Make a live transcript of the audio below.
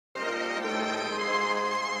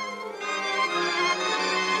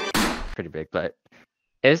pretty big, but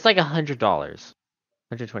it's like $100,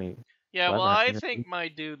 120. Yeah, well, Whatever. I think my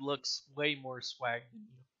dude looks way more swag than you.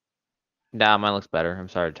 Nah, mine looks better. I'm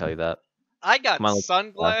sorry to tell you that. I got Mine looks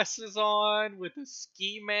sunglasses on with a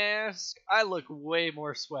ski mask. I look way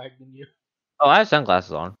more swag than you. Oh, I have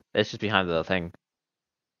sunglasses on. It's just behind the thing.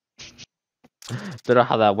 Don't know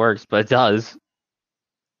how that works, but it does.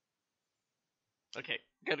 Okay,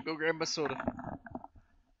 gotta go grab my soda.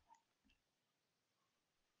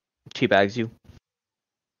 Teabags you.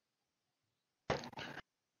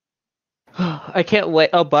 I can't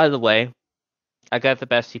wait. Oh, by the way, I got the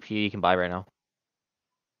best CPU you can buy right now.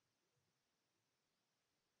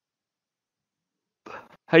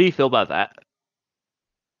 How do you feel about that?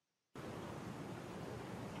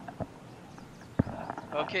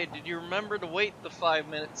 Okay, did you remember to wait the 5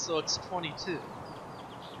 minutes so it's 22?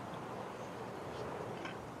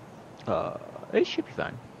 It should be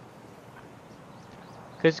fine.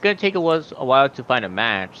 Cause it's gonna take a while to find a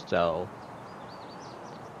match, so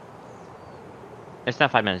it's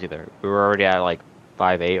not 5 minutes either. We were already at like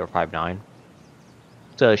 5.8 or 5.9,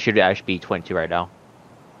 so it should actually be 22 right now.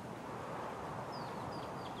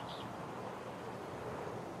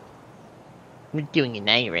 We're doing a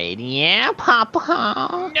night raid, yeah,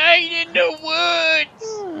 Papa. Night in the woods.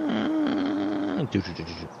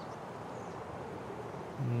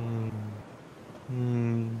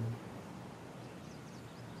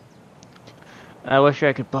 I wish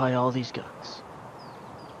I could buy all these guns.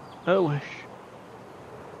 I wish.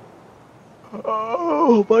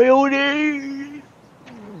 Oh, my Oni!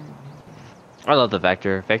 I love the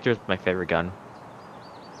Vector. Vector is my favorite gun.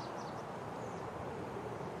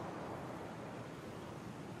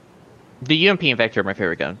 The UMP and Vector are my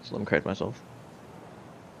favorite guns. So let me correct myself.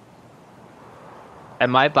 I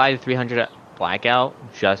might buy the 300 Blackout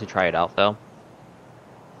just to try it out, though.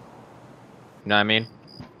 You know what I mean?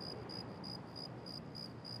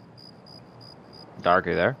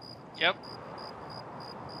 Darker there. Yep.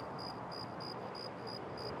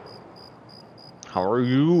 How are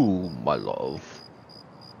you, my love?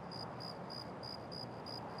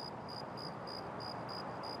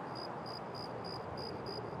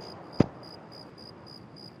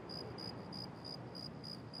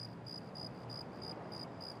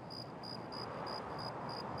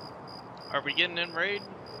 Are we getting in raid?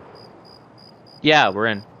 Yeah, we're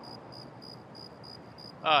in.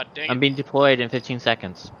 Ah, dang it. I'm being deployed in 15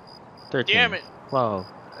 seconds. 13. Damn it. 12.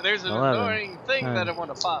 There's an 11, annoying thing 9, that I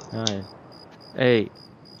want to pop. 9, 8,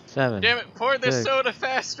 7. Damn it, pour this 6, soda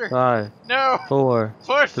faster. 5. No. 4.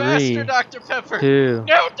 Pour 3, faster, Dr. Pepper. 2.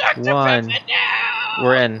 No, Dr. 1. Pepper, no!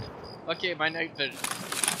 We're in. Okay, my night vision.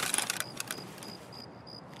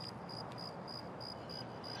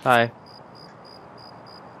 Hi.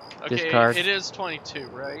 Okay, Discard. it is 22,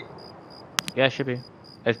 right? Yeah, it should be.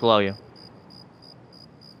 It's below you.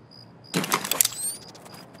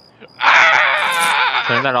 Ah!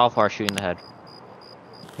 Turn that off or I'll shoot you in the head.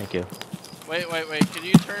 Thank you. Wait. Can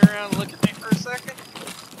you turn around and look at me for a second?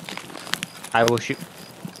 I will shoot.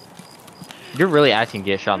 You're really asking to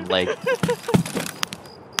get shot in the leg.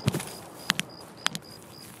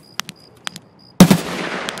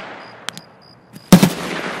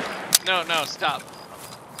 No, stop.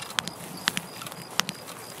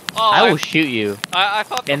 Oh, I will shoot you. I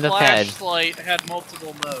thought the in the head. flashlight had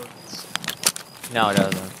multiple modes. No, it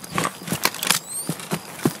doesn't.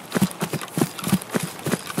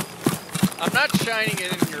 I'm not shining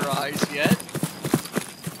it in your eyes yet.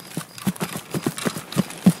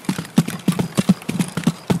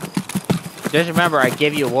 Just remember, I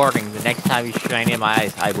gave you a warning. The next time you shine in my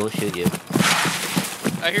eyes, I will shoot you.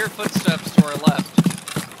 I hear footsteps to our left.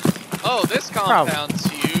 Oh, this compound's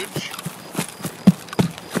huge.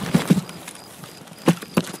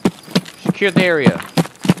 Secure the area.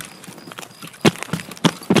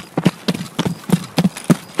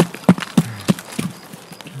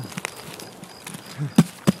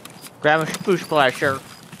 Grab a food splasher.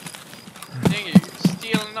 Dang it, you're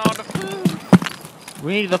stealing all the food.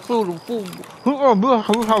 We need the food.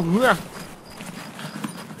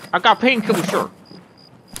 I got painkiller, sir.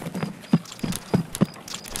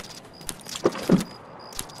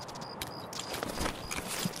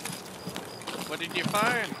 What did you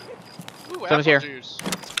find? Ooh, Someone's apple here. juice.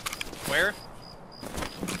 Where?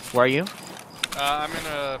 Where are you? I'm in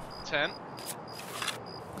a tent.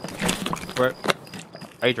 Where?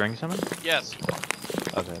 Are you drinking something? Yes.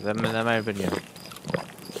 Okay, that might have been you.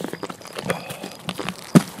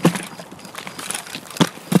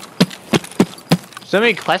 So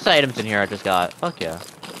many quest items in here I just got. Fuck yeah.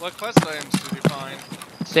 What quest items did you find?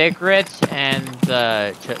 Sacred and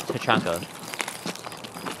Tachanka.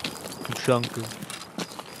 Tachanka.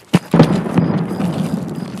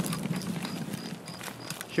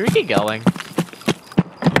 Should we keep going?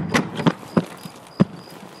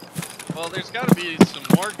 Well, there's gotta be some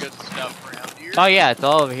more good stuff around here. Oh yeah, it's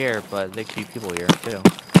all over here, but there could be people here too.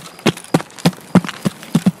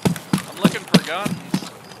 I'm looking for guns.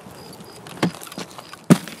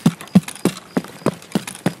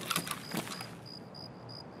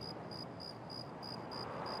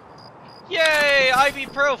 Yay!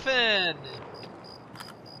 Ibuprofen!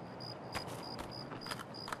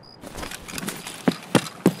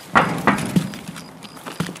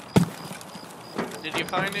 Did you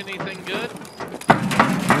find anything good?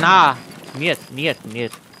 Nah. Niet.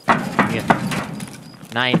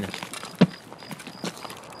 Nine.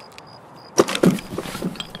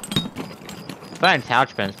 Found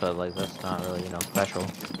couch pens, but like that's not really, you know, special.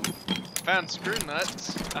 Found screw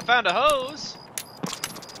nuts. I found a hose.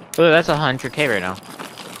 Ooh, that's 100k right now.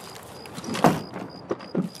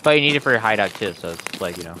 But you need it for your hideout too, so it's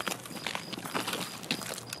like, you know.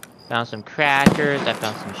 Found some crackers, I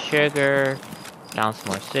found some sugar, found some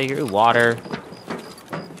more cigarette, water,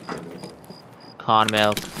 con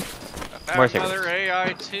milk, I more found another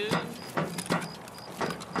cigarettes. AI too.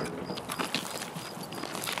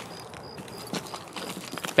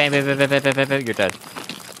 Bang, bang, bang, bang, bang, bang, bang, bang, you're dead.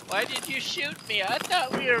 Why did you shoot me? I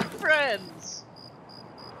thought we were friends.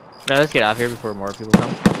 Now let's get out of here before more people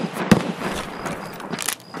come.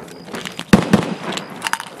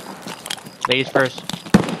 Ladies first.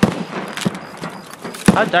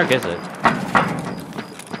 How dark is it?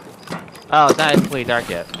 Oh, it's not completely dark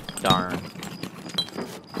yet. Darn.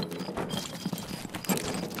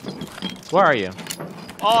 Where are you?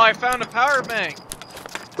 Oh, I found a power bank.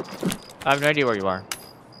 I have no idea where you are.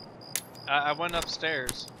 I went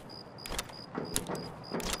upstairs.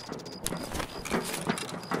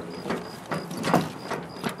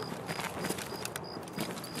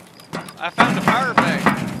 I found a power bank.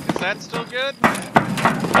 Is that still good?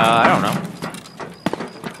 I don't know.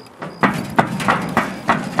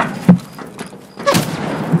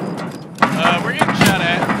 We're getting shot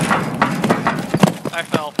at. I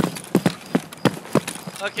fell.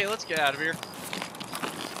 Okay, let's get out of here.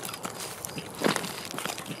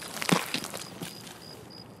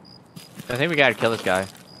 I think we gotta kill this guy,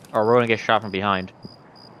 or we're gonna get shot from behind.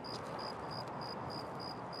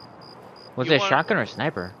 Was it a shotgun or a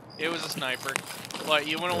sniper? It was a sniper. What,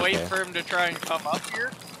 you want to wait for him to try and come up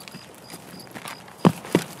here?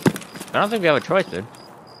 I don't think we have a choice, dude.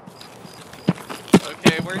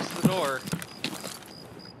 Okay, where's the door?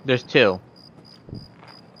 There's two.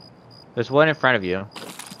 There's one in front of you.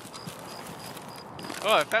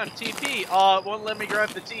 Oh, I found TP. Oh, it won't let me grab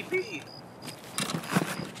the TP.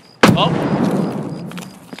 Oh.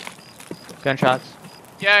 Gunshots.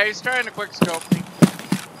 Yeah, he's trying to quick scope me.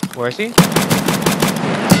 Where is he?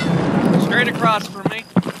 Straight across from me.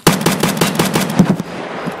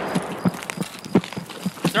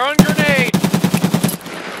 Throwing grenade.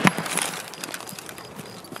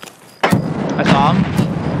 I saw him.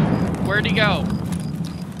 Where'd he go?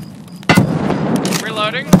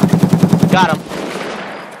 Reloading. Got him.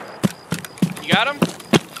 You got him?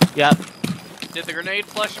 Yep. Did the grenade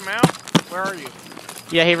flush him out? Where are you?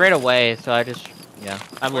 Yeah, he ran away, so I just... Yeah,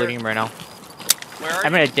 I'm Where? looting him right now. Where are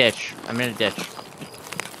I'm you? in a ditch. I'm in a ditch.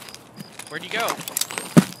 Where'd you go?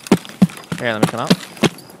 Here, let me come out.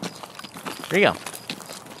 Here you go.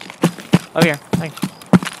 Over here. Thanks.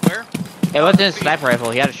 Where? It wasn't a sniper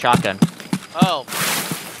rifle. He had a shotgun. Oh.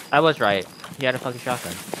 I was right. He had a fucking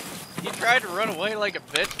shotgun. He tried to run away like a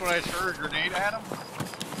bitch when I threw a grenade at him.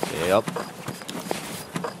 Yep.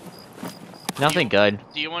 Nothing good.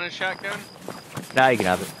 Do you want a shotgun? Nah, you can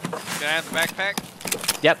have it. Can I have the backpack?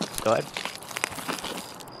 Yep, go ahead.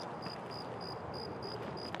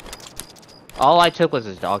 All I took was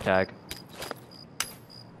his dog tag.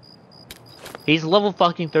 He's level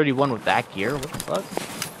fucking 31 with that gear? What the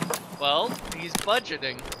fuck? Well, he's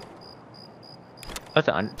budgeting. That's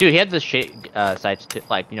dude, he had the sights,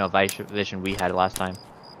 like, you know, vision we had last time.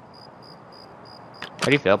 How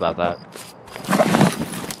do you feel about that?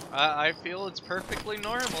 I feel it's perfectly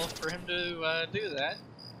normal for him to do that.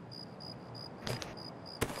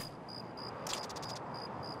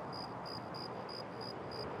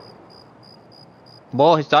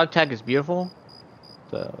 Well, his dog tag is beautiful.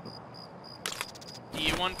 So... Do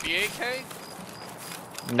you want the AK?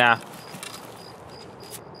 Nah.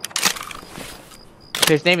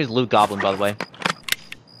 His name is Luke Goblin, by the way.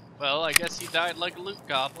 Well, I guess he died like a loot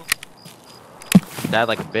goblin. Died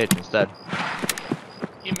like a bitch instead.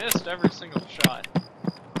 He missed every single shot.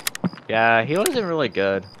 Yeah, he wasn't really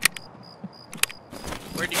good.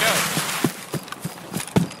 Where'd you go?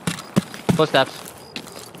 Footsteps.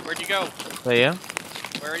 Where'd you go? Are you?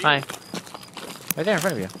 Where are you? Hi. Right there in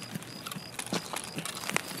front of you.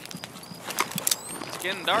 It's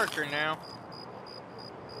getting darker now.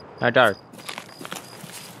 Not dark.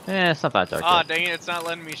 It's not that dark. Ah, Yet. dang it, it's not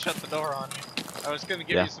letting me shut the door on you. I was gonna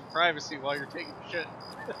give you some privacy while you're taking a shit.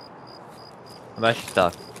 I'm actually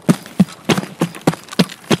stuck.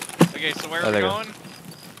 Okay, so where are we going?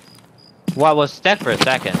 Well, I was stuck for a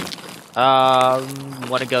second.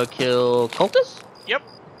 Want to go kill cultists? Yep.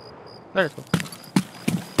 Very cool.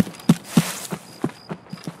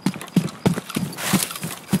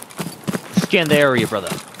 Scan the area, brother.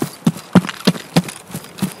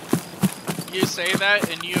 You say that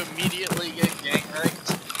and you immediately get gang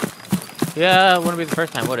raped. Yeah, it wouldn't be the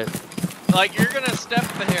first time, would it? Like, you're gonna step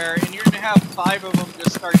there and you're gonna have 5 of them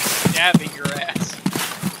just start stabbing your ass.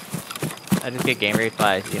 I just get game raped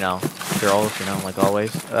by, you know, girls, you know, like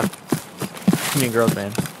always. Too many girls,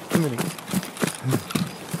 man. Too many.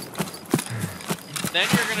 Then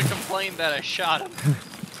you're gonna complain that I shot him.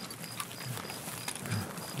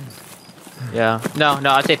 Yeah. No,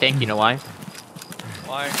 I'd say thank you. You know why?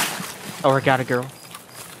 Why? Oh, I got a girl.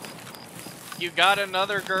 You got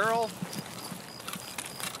another girl?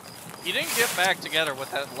 You didn't get back together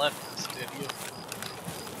with that leftist, did you?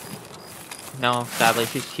 No, sadly,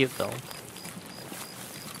 she's cute though.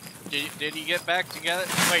 Did you get back together?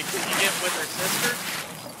 Wait, did you get with her sister?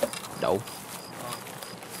 No.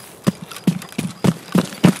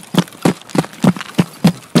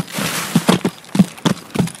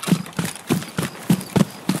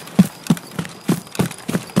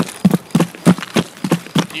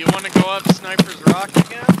 Do you want to go up Sniper's Rock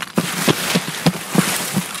again?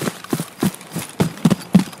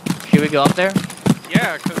 Should we go up there?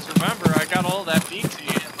 Yeah, because remember, I got all that BT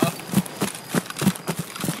ammo.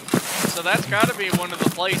 So that's gotta be one of the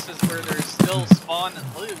places where there's still spawn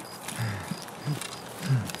and loot.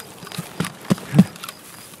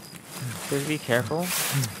 Just be careful.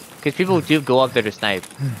 Because people do go up there to snipe.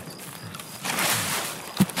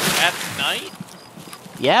 At night?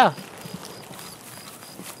 Yeah.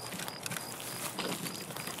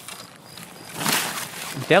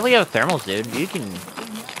 Definitely have thermals, dude. You can...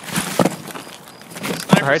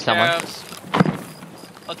 Sniper hurt someone.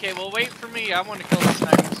 Scavs. Okay, well wait for me. I want to kill the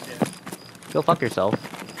sniper scav. Go fuck yourself.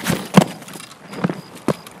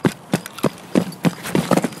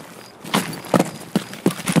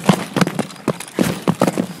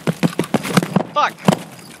 Fuck!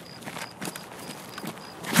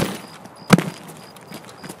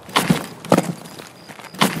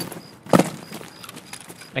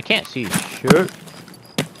 I can't see shit.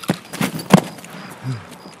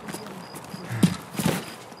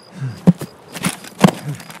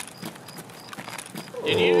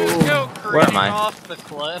 Did you just go Where am careening I? off the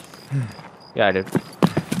cliff? Yeah, I did.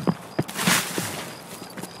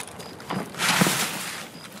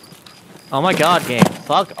 Oh my god, game.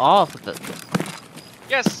 Fuck off with the...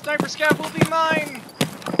 Yes, sniper scav will be mine!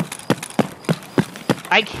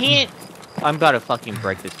 I can't... I'm about to fucking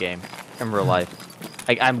break this game. In real life.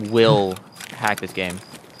 Like, I will hack this game.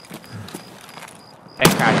 I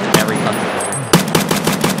crash it every fucking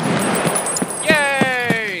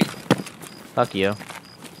Yay! Fuck you.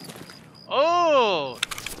 Oh!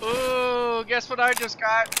 Ooh, guess what I just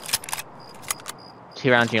got?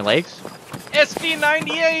 2 rounds in your legs?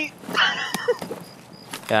 SV98!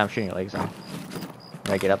 Yeah, I'm shooting your legs now.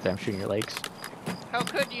 When I get up there, I'm shooting your legs. How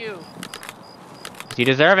could you? You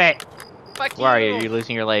deserve it! Fuck you! Where are you? You're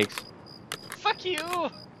losing your legs. Fuck you!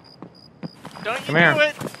 Don't you Come here. do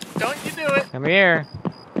it! Don't you do it! Come here.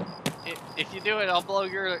 If you do it, I'll blow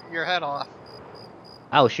your head off.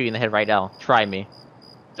 I will shoot you in the head right now. Try me.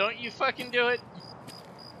 Don't you fucking do it!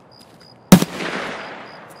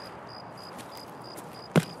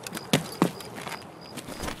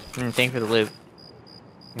 Thanks for the loot.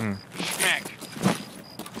 Smack.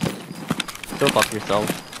 Go fuck yourself.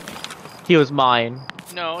 He was mine.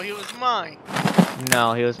 No, he was mine.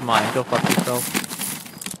 No, he was mine. Go fuck yourself.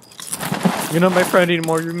 You're not my friend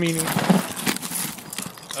anymore, you're meaning.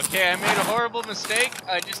 Okay, I made a horrible mistake.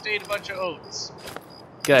 I just ate a bunch of oats.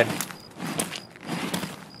 Good.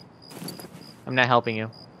 I'm not helping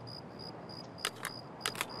you.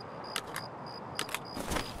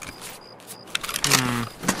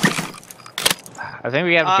 I think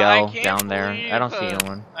we have to go down there. I don't see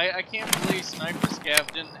anyone. I can't believe Sniper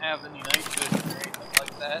Scav didn't have any night vision or anything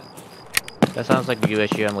like that. That sounds like a you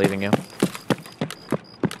issue. I'm leaving you.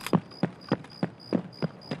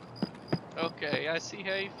 Okay, I see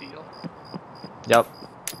how you feel. Yep.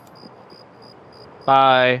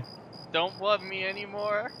 Bye. Don't love me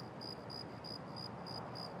anymore.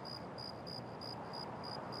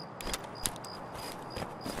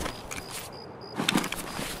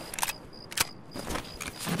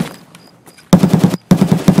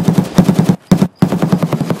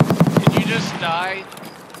 die.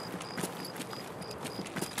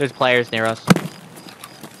 There's players near us.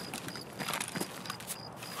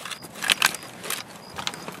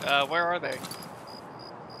 Where are they?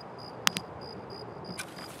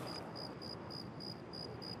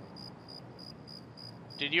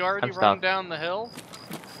 Did you already I'm run stuck. down the hill?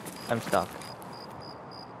 I'm stuck.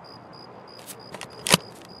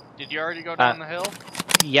 Did you already go down the hill?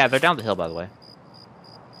 Yeah, they're down the hill, by the way.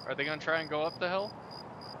 Are they gonna try and go up the hill?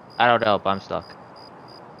 I don't know, but I'm stuck.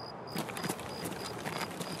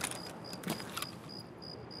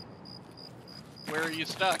 Where are you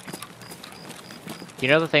stuck? You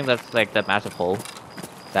know the thing that's like the massive hole?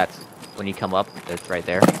 That's when you come up, it's right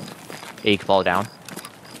there. You can fall down.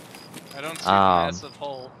 I don't see a massive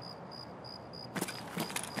hole.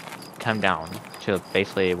 Come down to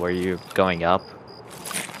basically where you're going up.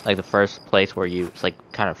 Like the first place where it's like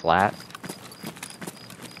kind of flat.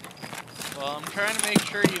 Well, I'm trying to make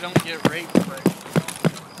sure you don't get raped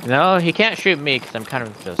right No, now. he can't shoot me because I'm kind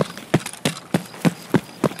of just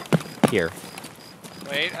here.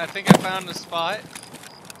 Wait, I think I found a spot.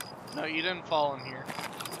 No, you didn't fall in here.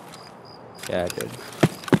 Yeah, I did.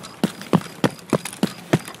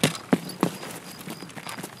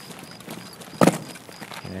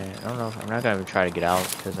 Yeah, I don't know. I'm not gonna try to get out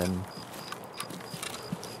because I'm.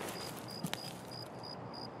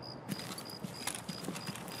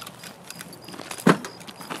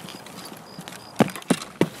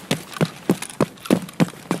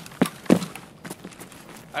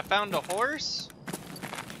 I found a horse.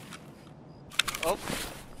 Oh,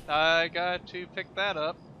 I got to pick that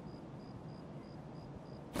up.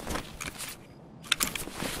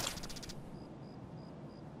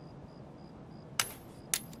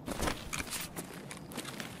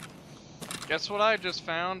 Guess what I just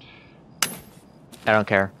found? I don't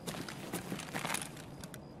care.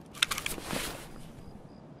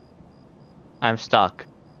 I'm stuck.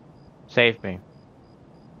 Save me.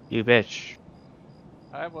 You bitch.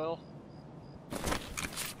 I will.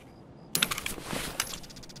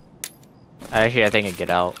 Actually, I think I can get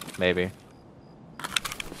out, maybe.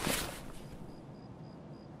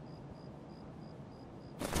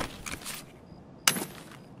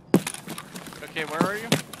 Okay, where are you?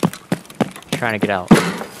 Trying to get out.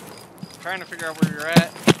 Trying to figure out where you're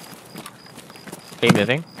at. Are you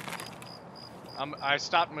moving? I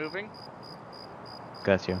stopped moving.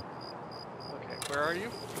 Got you. Okay, where are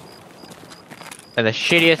you? At the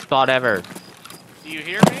shittiest spot ever. Do you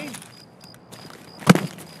hear me?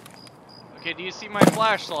 Okay, do you see my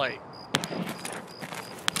flashlight?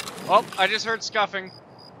 Oh, I just heard scuffing.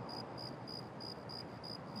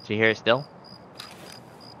 Do you hear it still?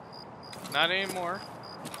 Not anymore.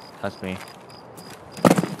 That's me.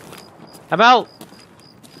 I'm out!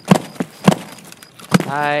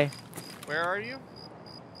 Hi. Where are you?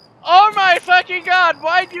 Oh my fucking god,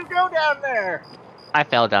 why'd you go down there? I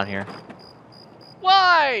fell down here.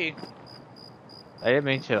 Why? I didn't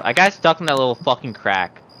mean to. I got stuck in that little fucking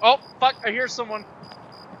crack. Oh, fuck, I hear someone.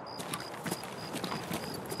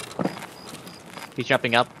 He's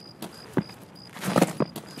jumping up.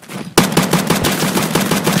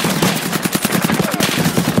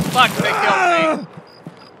 Fuck, they killed me.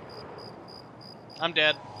 I'm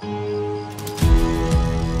dead.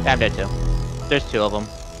 Yeah, I'm dead too. There's two of them.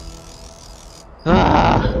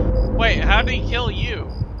 Wait, how did he kill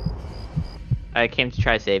you? I came to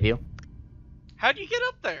try to save you. How'd you get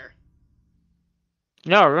up there?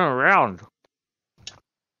 No, run around.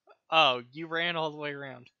 Oh, you ran all the way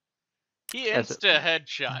around. He That's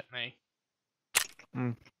insta-headshot me.